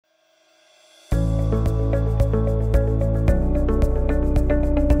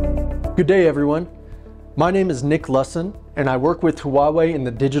Good day, everyone. My name is Lusson, and I work with Huawei in the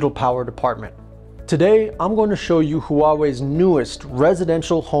Digital Power department. Today, I'm going to show you Huawei's newest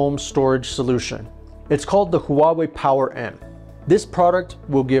residential home storage solution. It's called the Huawei Power-M. This product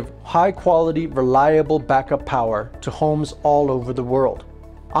will give high-quality, reliable backup power to homes all over the world.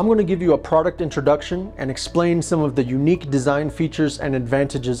 I'm going to give you a product introduction and explain some of the unique design features and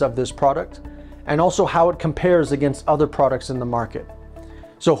advantages of this product, and also how it compares against other products in the market.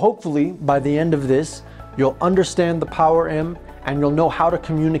 So hopefully, by the end of this, you'll understand the Power-M and you'll know how to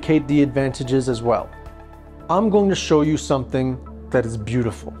communicate the advantages as well. I'm going to show you something that is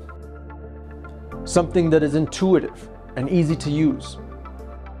beautiful. Something that is intuitive and easy to use.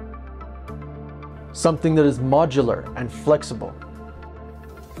 Something that is modular and flexible.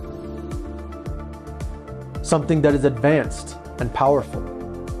 Something that is advanced and powerful.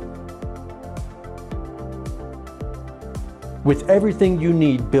 With everything you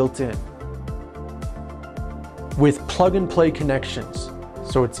need built in. With plug-and-play connections,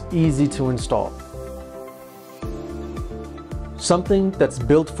 so it's easy to install. Something that's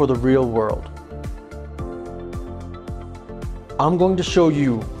built for the real world. I'm going to show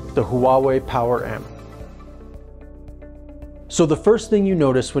you the Huawei Power-M. So the first thing you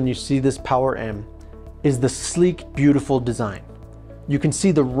notice when you see this Power-M is the sleek, beautiful design. You can see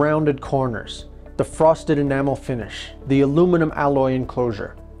the rounded corners, the frosted enamel finish, the aluminum alloy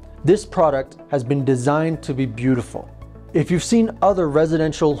enclosure. This product has been designed to be beautiful. If you've seen other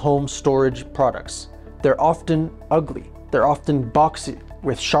residential home storage products, they're often ugly. They're often boxy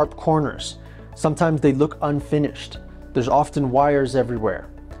with sharp corners. Sometimes they look unfinished. There's often wires everywhere.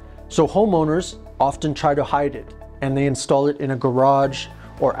 So homeowners often try to hide it, and they install it in a garage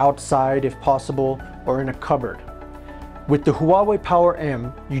or outside if possible, or in a cupboard. With the Huawei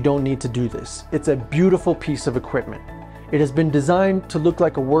Power-M, you don't need to do this. It's a beautiful piece of equipment. It has been designed to look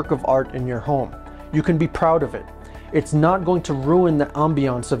like a work of art in your home. You can be proud of it. It's not going to ruin the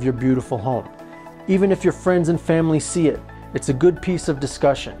ambiance of your beautiful home. Even if your friends and family see it, it's a good piece of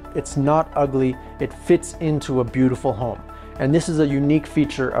discussion. It's not ugly, it fits into a beautiful home. And this is a unique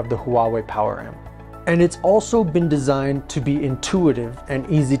feature of the Huawei Power-M. And it's also been designed to be intuitive and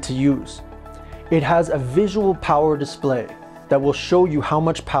easy to use. It has a visual power display that will show you how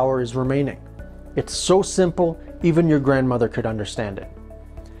much power is remaining. It's so simple, even your grandmother could understand it.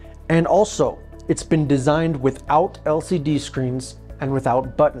 And also, it's been designed without LCD screens and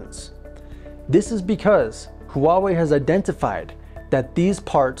without buttons. This is because Huawei has identified that these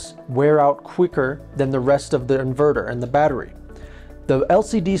parts wear out quicker than the rest of the inverter and the battery. The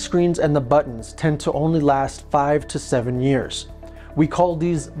LCD screens and the buttons tend to only last 5 to 7 years. We call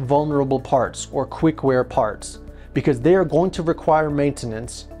these vulnerable parts or quick wear parts because they are going to require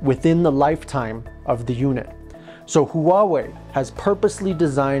maintenance within the lifetime of the unit. So Huawei has purposely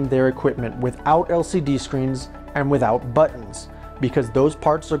designed their equipment without LCD screens and without buttons because those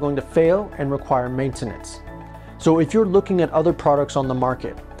parts are going to fail and require maintenance. So if you're looking at other products on the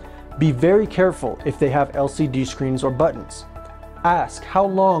market, be very careful if they have LCD screens or buttons. Ask how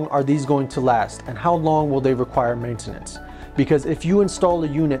long are these going to last and how long will they require maintenance? Because if you install a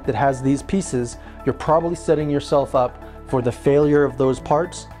unit that has these pieces, you're probably setting yourself up for the failure of those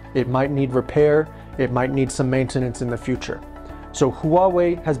parts. It might need repair, it might need some maintenance in the future. So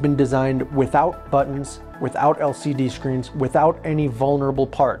Huawei has been designed without buttons, without LCD screens, without any vulnerable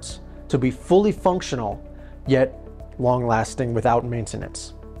parts to be fully functional, yet long-lasting without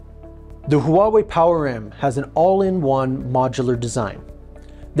maintenance. The Huawei Power-M has an all-in-one modular design.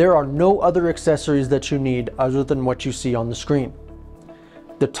 There are no other accessories that you need other than what you see on the screen.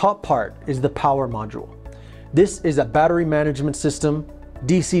 The top part is the power module. This is a battery management system,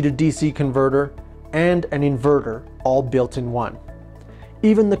 DC to DC converter, and an inverter all built in one.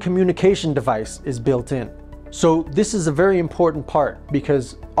 Even the communication device is built in. So this is a very important part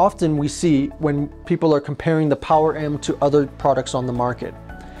because often we see when people are comparing the Power-M to other products on the market,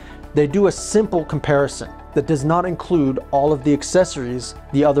 they do a simple comparison that does not include all of the accessories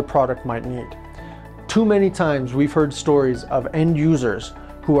the other product might need. Too many times we've heard stories of end users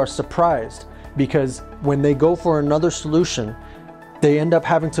who are surprised because when they go for another solution, they end up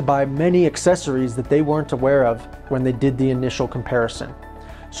having to buy many accessories that they weren't aware of when they did the initial comparison.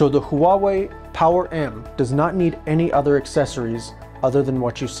 So the Huawei Power-M does not need any other accessories other than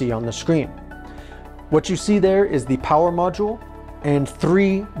what you see on the screen. What you see there is the power module and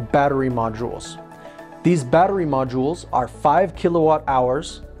 3 battery modules. These battery modules are 5 kilowatt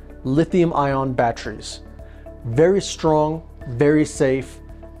hours lithium-ion batteries. Very strong, very safe,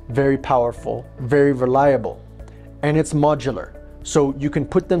 very powerful, very reliable. And it's modular, so you can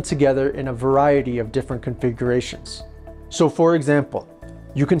put them together in a variety of different configurations. So for example,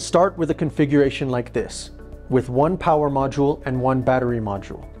 You can start with a configuration like this, with one power module and one battery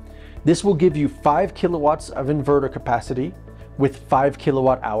module. This will give you 5 kilowatts of inverter capacity with 5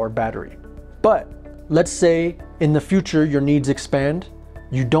 kilowatt hour battery. But let's say in the future your needs expand,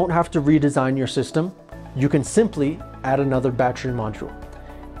 you don't have to redesign your system, you can simply add another battery module.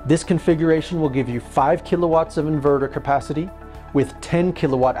 This configuration will give you 5 kilowatts of inverter capacity with 10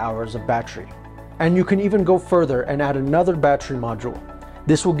 kilowatt hours of battery. And you can even go further and add another battery module.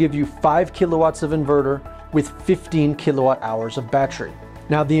 This will give you 5 kilowatts of inverter with 15 kilowatt hours of battery.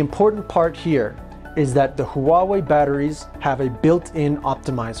 Now the important part here is that the Huawei batteries have a built-in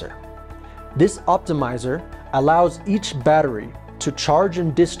optimizer. This optimizer allows each battery to charge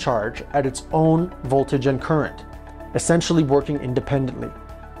and discharge at its own voltage and current, essentially working independently.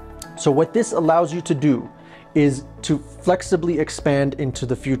 So what this allows you to do is to flexibly expand into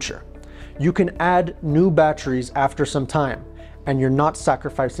the future. You can add new batteries after some time, and you're not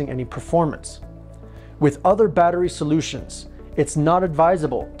sacrificing any performance. With other battery solutions, it's not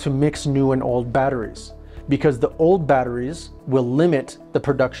advisable to mix new and old batteries because the old batteries will limit the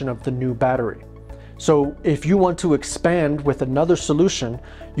production of the new battery. So if you want to expand with another solution,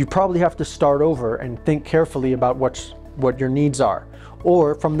 you probably have to start over and think carefully about what your needs are.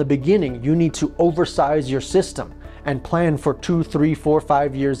 Or from the beginning, you need to oversize your system and plan for 2, 3, 4,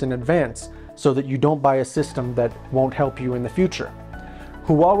 5 years in advance so that you don't buy a system that won't help you in the future.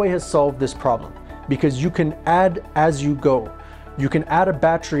 Huawei has solved this problem because you can add as you go. You can add a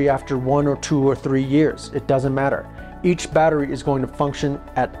battery after 1 or 2 or 3 years. It doesn't matter. Each battery is going to function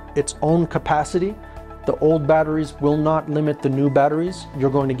at its own capacity. The old batteries will not limit the new batteries.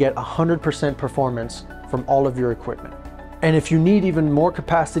 You're going to get 100% performance from all of your equipment. And if you need even more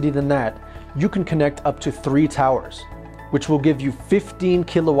capacity than that, you can connect up to 3 towers, which will give you 15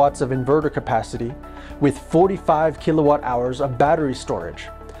 kilowatts of inverter capacity with 45 kilowatt hours of battery storage.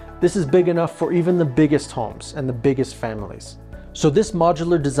 This is big enough for even the biggest homes and the biggest families. So this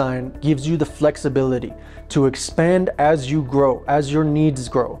modular design gives you the flexibility to expand as you grow, as your needs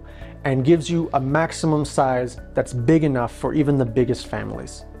grow, and gives you a maximum size that's big enough for even the biggest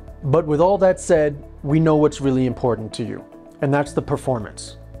families. But with all that said, we know what's really important to you, and that's the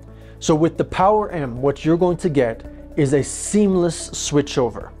performance. So with the Power-M, what you're going to get is a seamless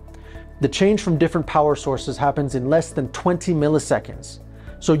switchover. The change from different power sources happens in less than 20 milliseconds.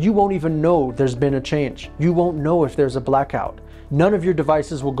 So you won't even know there's been a change. You won't know if there's a blackout. None of your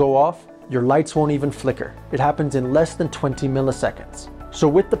devices will go off. Your lights won't even flicker. It happens in less than 20 milliseconds. So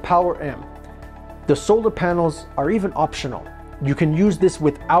with the Power-M, the solar panels are even optional. You can use this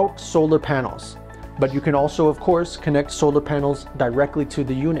without solar panels, but you can also, of course, connect solar panels directly to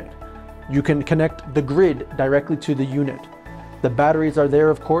the unit. You can connect the grid directly to the unit. The batteries are there,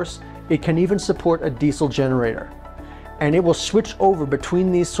 of course. It can even support a diesel generator. And it will switch over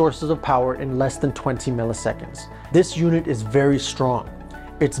between these sources of power in less than 20 milliseconds. This unit is very strong.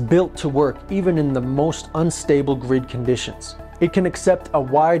 It's built to work even in the most unstable grid conditions. It can accept a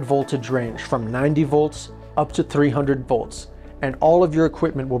wide voltage range from 90 volts up to 300 volts, and all of your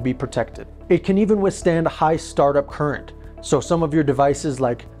equipment will be protected. It can even withstand a high startup current, so some of your devices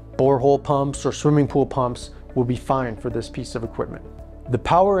like borehole pumps or swimming pool pumps will be fine for this piece of equipment. The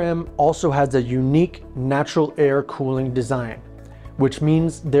Power-M also has a unique natural air cooling design, which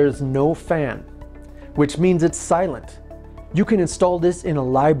means there's no fan, which means it's silent. You can install this in a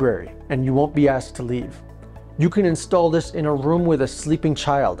library and you won't be asked to leave. You can install this in a room with a sleeping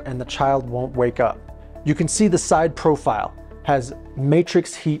child and the child won't wake up. You can see the side profile has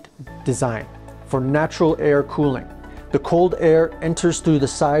matrix heat design for natural air cooling. The cold air enters through the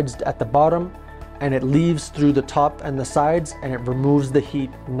sides at the bottom and it leaves through the top and the sides, and it removes the heat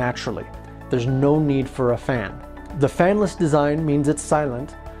naturally. There's no need for a fan. The fanless design means it's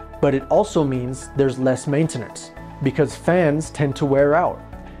silent, but it also means there's less maintenance because fans tend to wear out.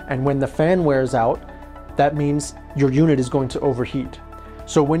 And when the fan wears out, that means your unit is going to overheat.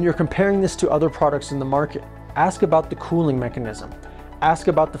 So when you're comparing this to other products in the market, ask about the cooling mechanism, ask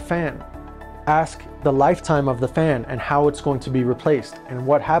about the fan, ask the lifetime of the fan and how it's going to be replaced and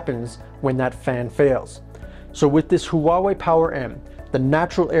what happens when that fan fails. So with this Huawei Power-M, the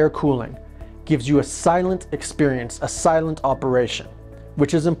natural air cooling gives you a silent experience, a silent operation,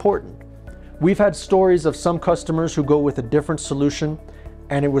 which is important. We've had stories of some customers who go with a different solution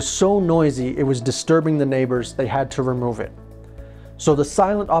and it was so noisy, it was disturbing the neighbors, they had to remove it. So the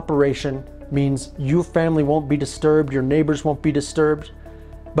silent operation means your family won't be disturbed, your neighbors won't be disturbed,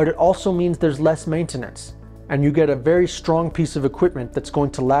 but it also means there's less maintenance and you get a very strong piece of equipment that's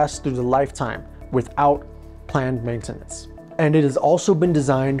going to last through the lifetime without planned maintenance. And it has also been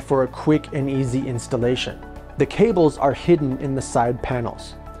designed for a quick and easy installation. The cables are hidden in the side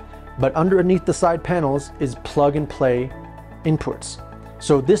panels, but underneath the side panels is plug and play inputs.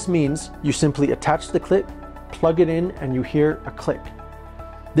 So this means you simply attach the clip, plug it in, and you hear a click.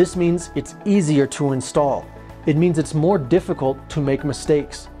 This means it's easier to install. It means it's more difficult to make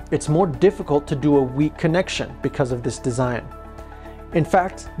mistakes. It's more difficult to do a weak connection because of this design. In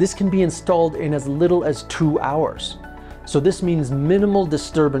fact, this can be installed in as little as 2 hours. So this means minimal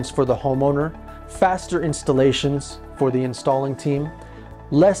disturbance for the homeowner, faster installations for the installing team,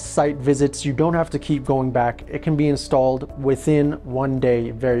 less site visits, you don't have to keep going back. It can be installed within 1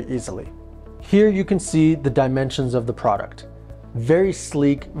 day very easily. Here you can see the dimensions of the product. Very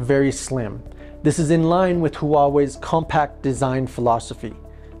sleek, very slim. This is in line with Huawei's compact design philosophy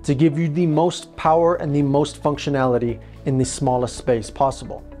to give you the most power and the most functionality in the smallest space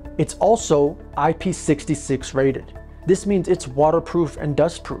possible. It's also IP66 rated. This means it's waterproof and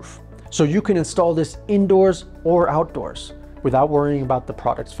dustproof. So you can install this indoors or outdoors without worrying about the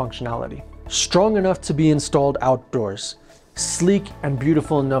product's functionality. Strong enough to be installed outdoors. Sleek and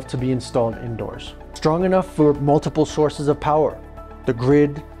beautiful enough to be installed indoors. Strong enough for multiple sources of power. The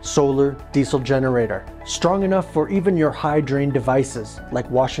grid, solar, diesel generator. Strong enough for even your high drain devices like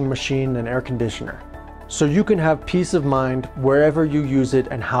washing machine and air conditioner. So you can have peace of mind wherever you use it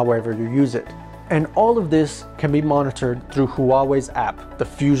and however you use it. And all of this can be monitored through Huawei's app, the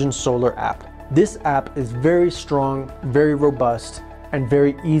Fusion Solar app. This app is very strong, very robust, and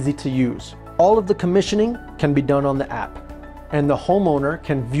very easy to use. All of the commissioning can be done on the app, and the homeowner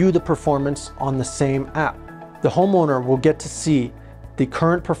can view the performance on the same app. The homeowner will get to see the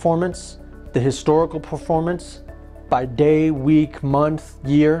current performance, the historical performance, by day, week, month,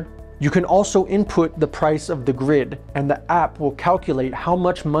 year. You can also input the price of the grid, and the app will calculate how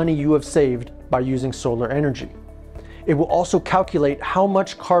much money you have saved by using solar energy. It will also calculate how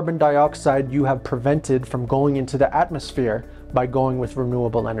much carbon dioxide you have prevented from going into the atmosphere by going with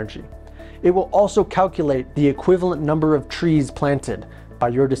renewable energy. It will also calculate the equivalent number of trees planted by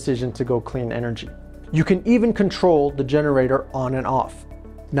your decision to go clean energy. You can even control the generator on and off.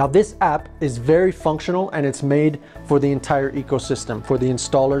 Now this app is very functional and it's made for the entire ecosystem, for the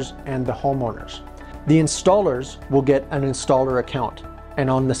installers and the homeowners. The installers will get an installer account, and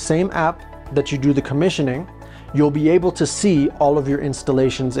on the same app that you do the commissioning, you'll be able to see all of your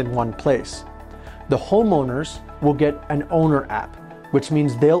installations in one place. The homeowners will get an owner app, which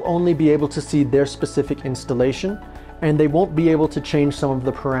means they'll only be able to see their specific installation and they won't be able to change some of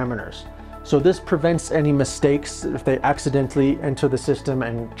the parameters. So this prevents any mistakes if they accidentally enter the system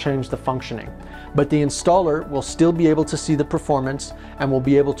and change the functioning. But the installer will still be able to see the performance and will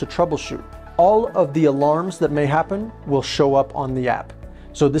be able to troubleshoot. All of the alarms that may happen will show up on the app.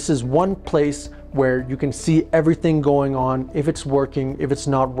 So this is one place where you can see everything going on, if it's working, if it's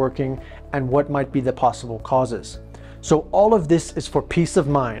not working, and what might be the possible causes. So all of this is for peace of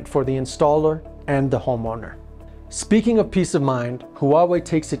mind for the installer and the homeowner. Speaking of peace of mind, Huawei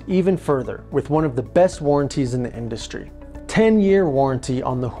takes it even further with one of the best warranties in the industry. 10-year warranty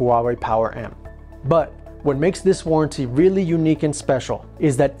on the Huawei Power-M. But what makes this warranty really unique and special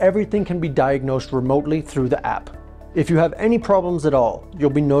is that everything can be diagnosed remotely through the app. If you have any problems at all, you'll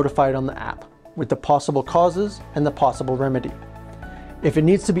be notified on the app with the possible causes and the possible remedy. If it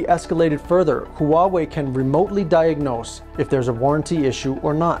needs to be escalated further, Huawei can remotely diagnose if there's a warranty issue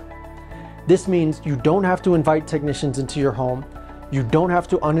or not. This means you don't have to invite technicians into your home, you don't have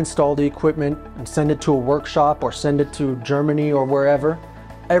to uninstall the equipment and send it to a workshop or send it to Germany or wherever.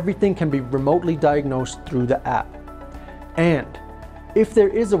 Everything can be remotely diagnosed through the app. And if there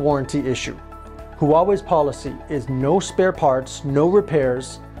is a warranty issue, Huawei's policy is no spare parts, no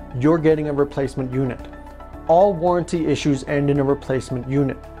repairs, you're getting a replacement unit. All warranty issues end in a replacement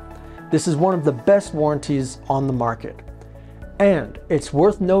unit. This is one of the best warranties on the market. And it's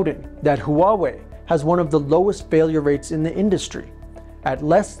worth noting that Huawei has one of the lowest failure rates in the industry, at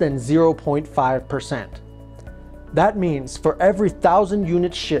less than 0.5%. That means for every 1,000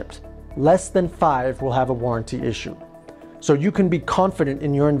 units shipped, less than 5 will have a warranty issue. So you can be confident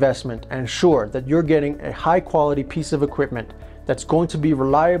in your investment and sure that you're getting a high quality piece of equipment that's going to be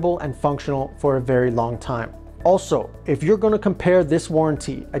reliable and functional for a very long time. Also, if you're going to compare this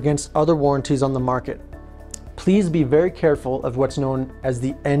warranty against other warranties on the market, please be very careful of what's known as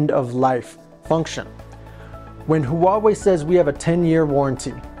the end of life function. When Huawei says we have a 10-year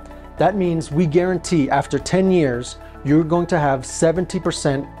warranty, that means we guarantee after 10 years, you're going to have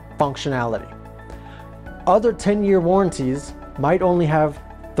 70% functionality. Other 10-year warranties might only have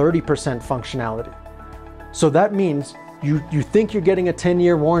 30% functionality. So that means you think you're getting a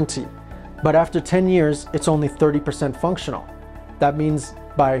 10-year warranty, but after 10 years, it's only 30% functional. That means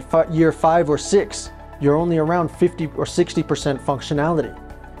by year 5 or 6, you're only around 50 or 60% functionality,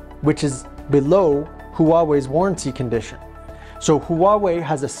 which is below Huawei's warranty condition. So Huawei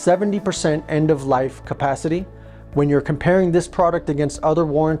has a 70% end-of-life capacity. When you're comparing this product against other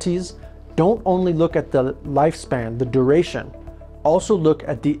warranties, don't only look at the lifespan, the duration, also look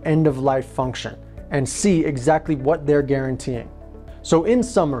at the end-of-life function and see exactly what they're guaranteeing. So in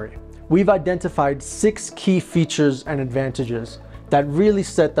summary, we've identified 6 key features and advantages that really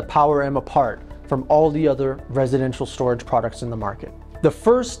set the Power-M apart from all the other residential storage products in the market. The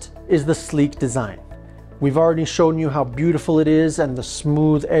first is the sleek design. We've already shown you how beautiful it is, and the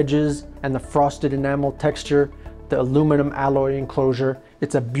smooth edges and the frosted enamel texture, the aluminum alloy enclosure.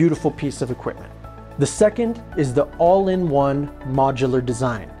 It's a beautiful piece of equipment. The second is the all-in-one modular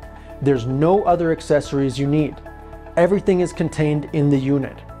design. There's no other accessories you need. Everything is contained in the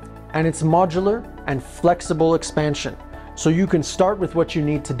unit, and it's modular and flexible expansion. So you can start with what you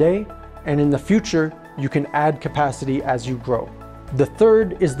need today, and in the future, you can add capacity as you grow. The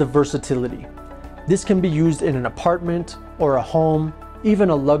third is the versatility. This can be used in an apartment or a home, even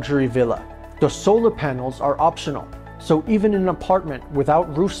a luxury villa. The solar panels are optional, so even in an apartment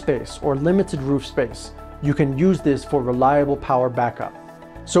without roof space or limited roof space, you can use this for reliable power backup.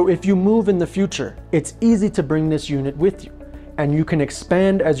 So if you move in the future, it's easy to bring this unit with you, and you can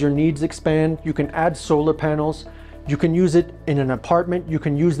expand as your needs expand. You can add solar panels. You can use it in an apartment. You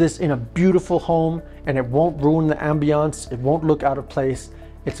can use this in a beautiful home, and it won't ruin the ambiance. It won't look out of place.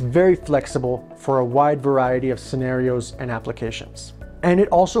 It's very flexible for a wide variety of scenarios and applications. And it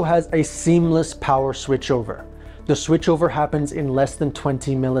also has a seamless power switchover. The switchover happens in less than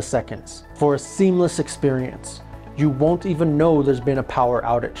 20 milliseconds for a seamless experience. You won't even know there's been a power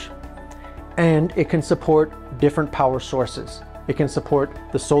outage. And it can support different power sources. It can support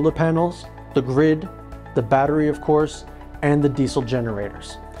the solar panels, the grid, the battery of course, and the diesel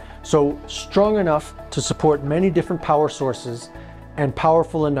generators. So strong enough to support many different power sources and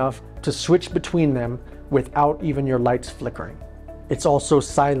powerful enough to switch between them without even your lights flickering. It's also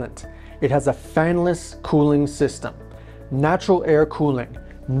silent. It has a fanless cooling system, natural air cooling,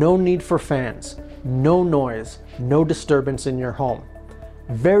 no need for fans, no noise, no disturbance in your home.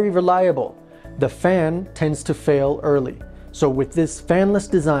 Very reliable. The fan tends to fail early. So with this fanless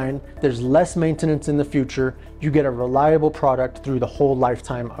design, there's less maintenance in the future. You get a reliable product through the whole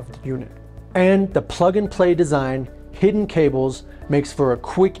lifetime of the unit. And the plug and play design, hidden cables, makes for a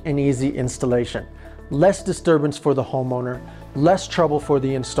quick and easy installation. Less disturbance for the homeowner, less trouble for the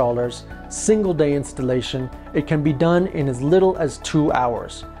installers, single day installation. It can be done in as little as 2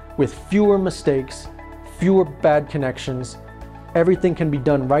 hours with fewer mistakes, fewer bad connections. Everything can be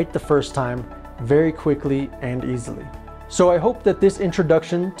done right the first time, very quickly and easily. So I hope that this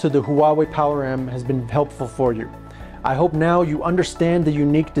introduction to the Huawei Power-M has been helpful for you. I hope now you understand the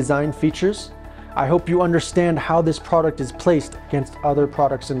unique design features. I hope you understand how this product is placed against other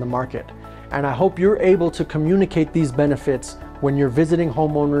products in the market. And I hope you're able to communicate these benefits when you're visiting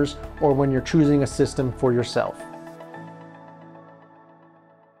homeowners or when you're choosing a system for yourself.